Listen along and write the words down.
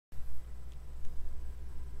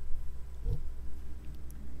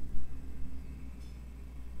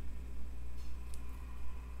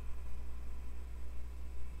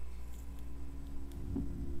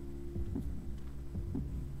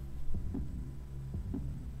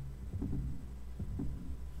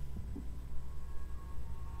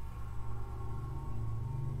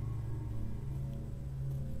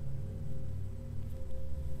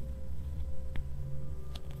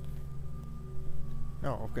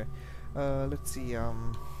Oh, okay. Let's see. I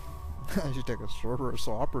should take a Cerberus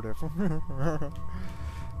operative.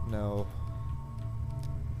 No.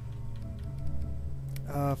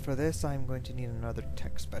 For this, I'm going to need another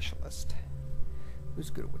tech specialist. Who's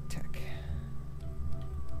good with tech?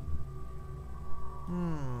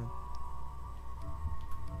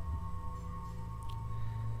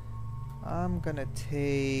 I'm gonna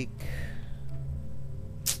take...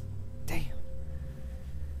 Damn.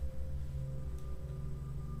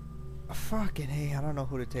 Fucking hey, I don't know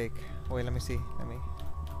who to take. Wait, let me see.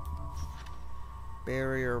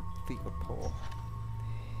 Barrier fecal pull.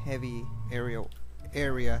 Heavy area.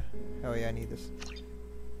 Oh yeah, I need this.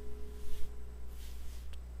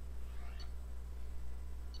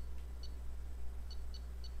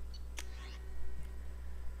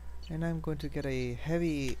 And I'm going to get a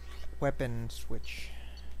heavy weapon switch.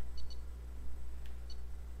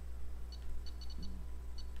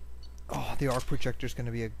 Oh, the arc projector is going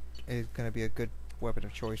to be a good weapon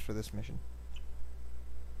of choice for this mission.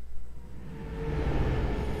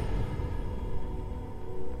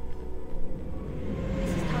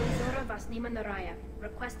 This is Talizora Vasnima Naraya,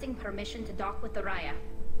 requesting permission to dock with the Raya.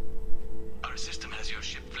 Our system has your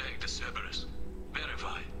ship flagged as Cerberus.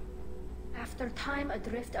 Verify. After time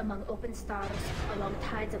adrift among open stars, along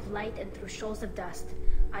tides of light and through shoals of dust,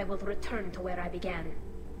 I will return to where I began.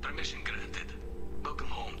 Permission granted. Welcome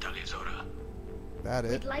home, Talizora. That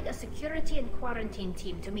it? We'd like a security and quarantine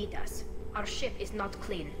team to meet us. Our ship is not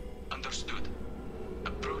clean. Understood.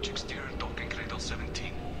 Approach exterior docking cradle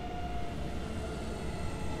 17.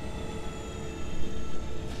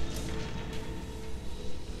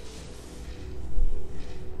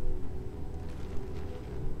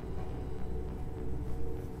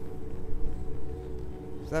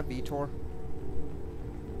 Is that Vitor?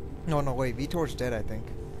 No, wait. Vitor's dead, I think.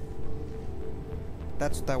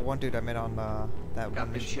 That's that one dude I met on that one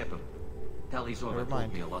Captain mission. Shepard, Talizora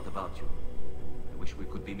told me a lot about you. I wish we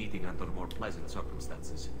could be meeting under more pleasant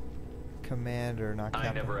circumstances. Commander, not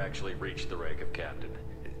captain. I never actually reached the rank of captain.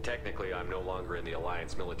 Technically, I'm no longer in the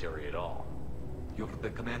Alliance military at all. You're the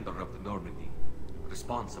commander of the Normandy,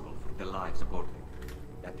 responsible for the lives aboard it.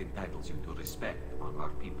 That entitles you to respect among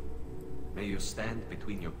our people. May you stand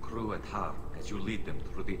between your crew and harm as you lead them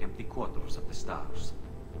through the empty quarters of the stars.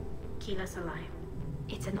 Keep us alive.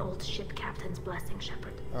 It's an old ship captain's blessing,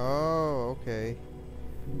 Shepard. Oh, okay.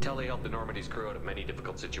 Telly helped the Normandy's crew out of many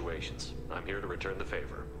difficult situations. I'm here to return the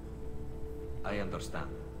favor. I understand.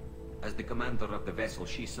 As the commander of the vessel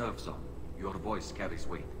she serves on, your voice carries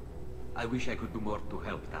weight. I wish I could do more to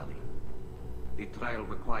help Tali. The trial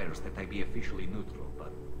requires that I be officially neutral,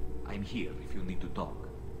 but I'm here if you need to talk.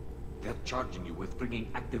 They're charging you with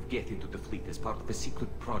bringing active Geth into the fleet as part of a secret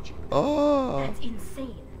project. Oh! That's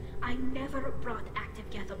insane. I never brought active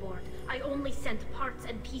Geth aboard. I only sent parts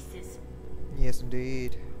and pieces. Yes,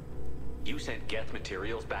 indeed. You sent Geth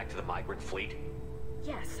materials back to the migrant fleet?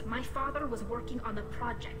 Yes, my father was working on a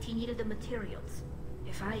project. He needed the materials.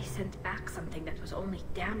 If I sent back something that was only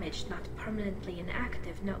damaged, not permanently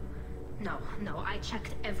inactive, no, I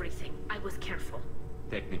checked everything. I was careful.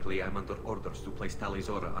 Technically, I'm under orders to place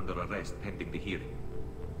Talizora under arrest pending the hearing.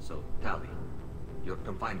 So, Tali, you're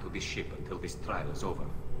confined to this ship until this trial is over.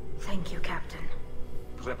 Thank you, Captain.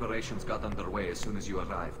 Preparations got underway as soon as you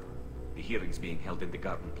arrived. The hearing's being held in the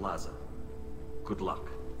Garden Plaza. Good luck.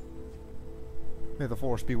 May the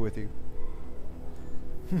Force be with you.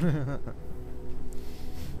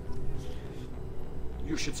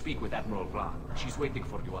 You should speak with Admiral Ra. She's waiting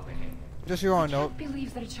for you up ahead. Just so you all know. I can't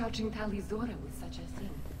believe they're charging Talizora with such a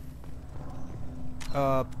thing.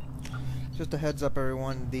 Just a heads up,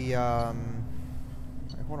 everyone. The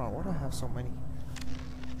hold on. Why do I have so many?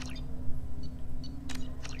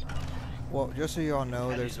 Well, just so you all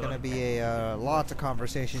know, there's gonna be a lots of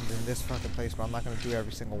conversations in this fucking place, but I'm not gonna do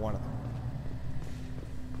every single one of them.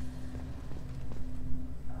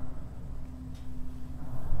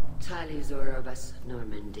 Talizora vas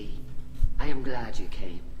Normandy. I am glad you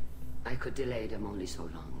came. I could delay them only so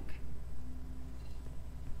long.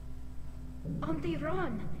 Auntie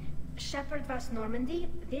Ron, Shepard Vas Normandy,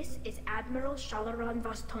 this is Admiral Shalaran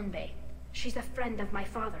Vas Tonbe. She's a friend of my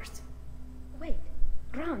father's. Wait,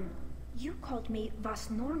 Ron, you called me Vas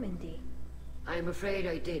Normandy. I'm afraid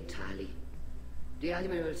I did, Tali. The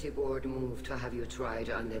Admiralty Board moved to have you tried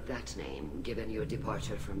under that name, given your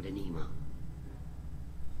departure from the Nima.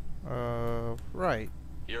 Right.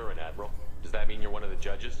 You're an admiral. Does that mean you're one of the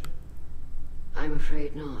judges? I'm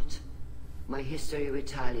afraid not. My history with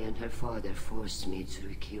Tali and her father forced me to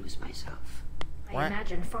recuse myself. I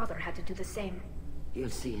imagine father had to do the same. You'll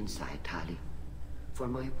see inside, Tali. For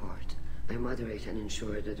my part, I moderate and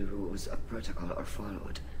ensure that the rules of protocol are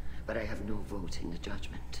followed, but I have no vote in the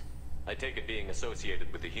judgment. I take it being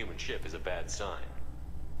associated with the human ship is a bad sign.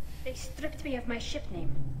 They stripped me of my ship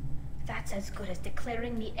name. That's as good as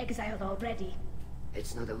declaring me exiled already.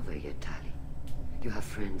 It's not over yet, Tali. You have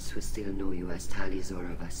friends who still know you as Tali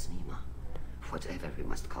Zora Vasnima. Whatever we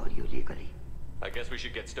must call you legally. I guess we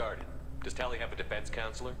should get started. Does Tali have a defense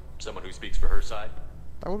counselor? Someone who speaks for her side?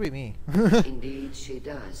 That would be me. Indeed she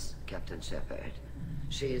does, Captain Shepard.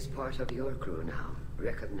 She is part of your crew now,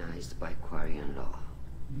 recognized by Quarian law.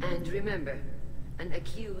 And remember, an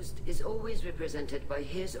accused is always represented by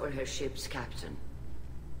his or her ship's captain.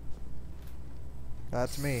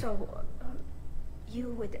 That's me. So, you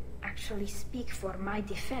would actually speak for my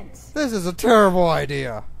defense? This is a terrible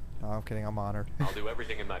idea. No, I'm kidding. I'm honored. I'll do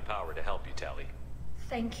everything in my power to help you, Tali.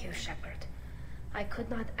 Thank you, Shepard. I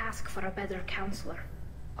could not ask for a better counselor.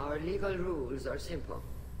 Our legal rules are simple.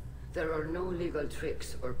 There are no legal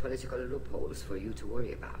tricks or political loopholes for you to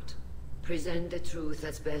worry about. Present the truth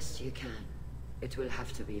as best you can. It will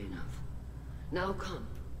have to be enough. Now come.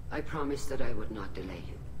 I promised that I would not delay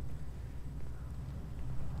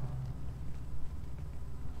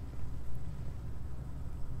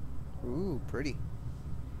you. Ooh, pretty.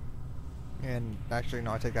 And actually,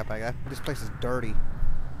 no, I take that back. This place is dirty.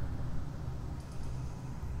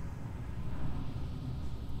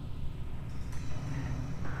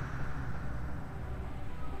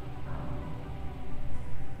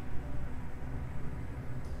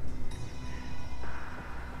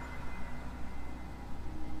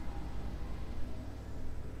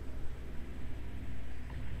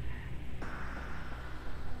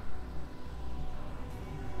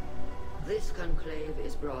 This conclave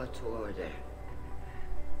is brought to order.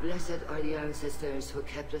 Blessed are the ancestors who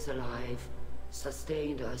kept us alive,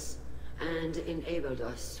 sustained us, and enabled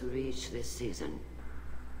us to reach this season.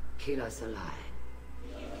 Keep us alive.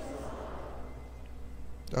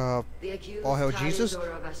 All hail Jesus?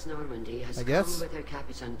 Normandy has I guess. come with her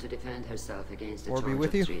captain to defend herself against the Or charge be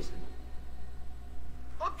with of you. treason.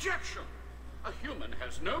 Objection! A human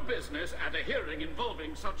has no business at a hearing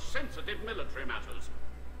involving such sensitive military matters.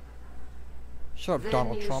 Shut up, Then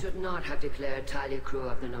Donald you Trump. should not have declared Tali crew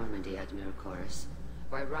of the Normandy, Admiral Chorus.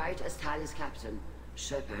 By right as Tali's captain,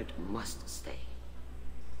 Shepard must stay.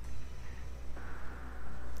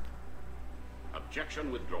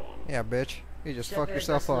 Objection withdrawn. Yeah, bitch. You just fucked Shepard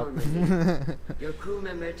yourself up. Normandy. Your crew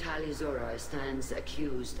member Tali Zora stands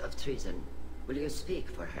accused of treason. Will you speak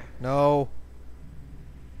for her? No.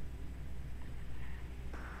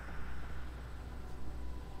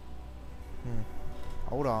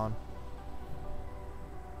 Hold on.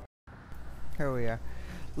 Here we are.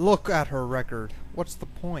 Look at her record. What's the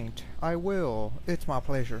point? I will. It's my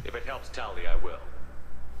pleasure. If it helps Tali, I will.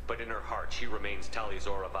 But in her heart, she remains Tali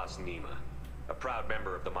Zora Vasnima, a proud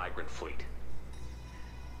member of the migrant fleet.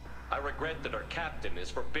 I regret that her captain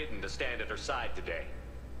is forbidden to stand at her side today.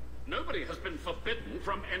 Nobody has been forbidden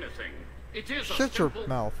from anything. It is a Shut your simple...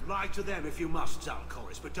 mouth. Lie to them if you must,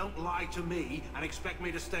 Zalcoris, but don't lie to me and expect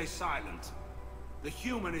me to stay silent. The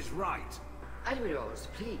human is right. Admirals,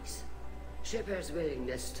 please. Shepard's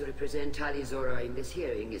willingness to represent Tali Zora in this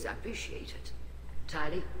hearing is appreciated.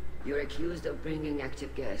 Tali, you're accused of bringing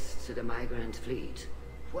active guests to the migrant fleet.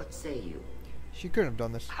 What say you? She couldn't have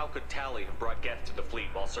done this. How could Tali have brought guests to the fleet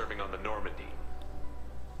while serving on the Normandy?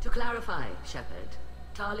 To clarify, Shepard,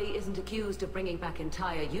 Tali isn't accused of bringing back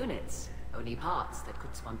entire units, only parts that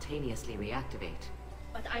could spontaneously reactivate.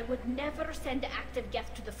 But I would never send active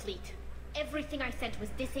guests to the fleet. Everything I sent was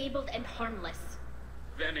disabled and harmless.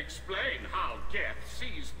 Then explain how Geth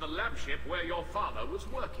seized the lab ship where your father was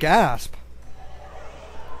working. Gasp.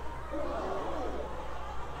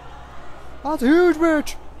 That's a huge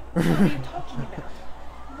bitch. What are you talking about?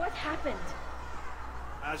 What happened?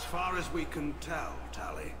 As far as we can tell,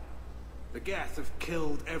 Tali, the Geth have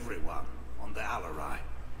killed everyone on the Alarai.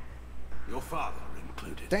 Your father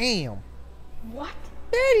included. Damn. What?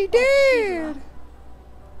 Daddy dead.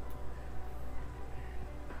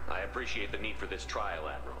 I appreciate the need for this trial,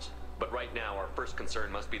 Admirals. But right now, our first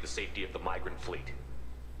concern must be the safety of the migrant fleet.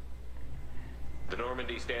 The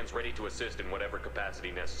Normandy stands ready to assist in whatever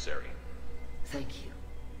capacity necessary. Thank you.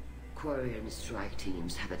 Quarian strike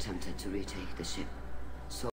teams have attempted to retake the ship.